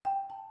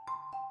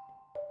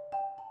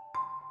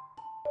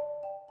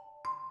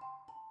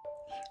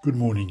Good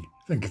morning.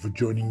 Thank you for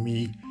joining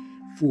me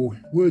for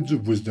Words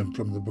of Wisdom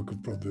from the book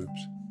of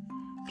Proverbs.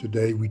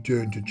 Today we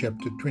turn to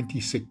chapter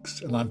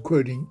 26 and I'm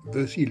quoting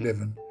verse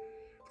 11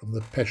 from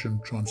the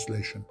Passion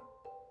Translation.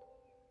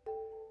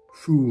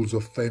 Fools are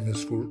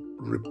famous for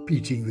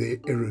repeating their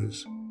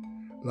errors,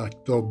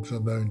 like dogs are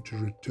known to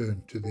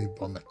return to their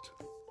vomit.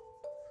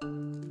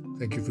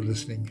 Thank you for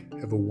listening.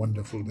 Have a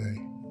wonderful day.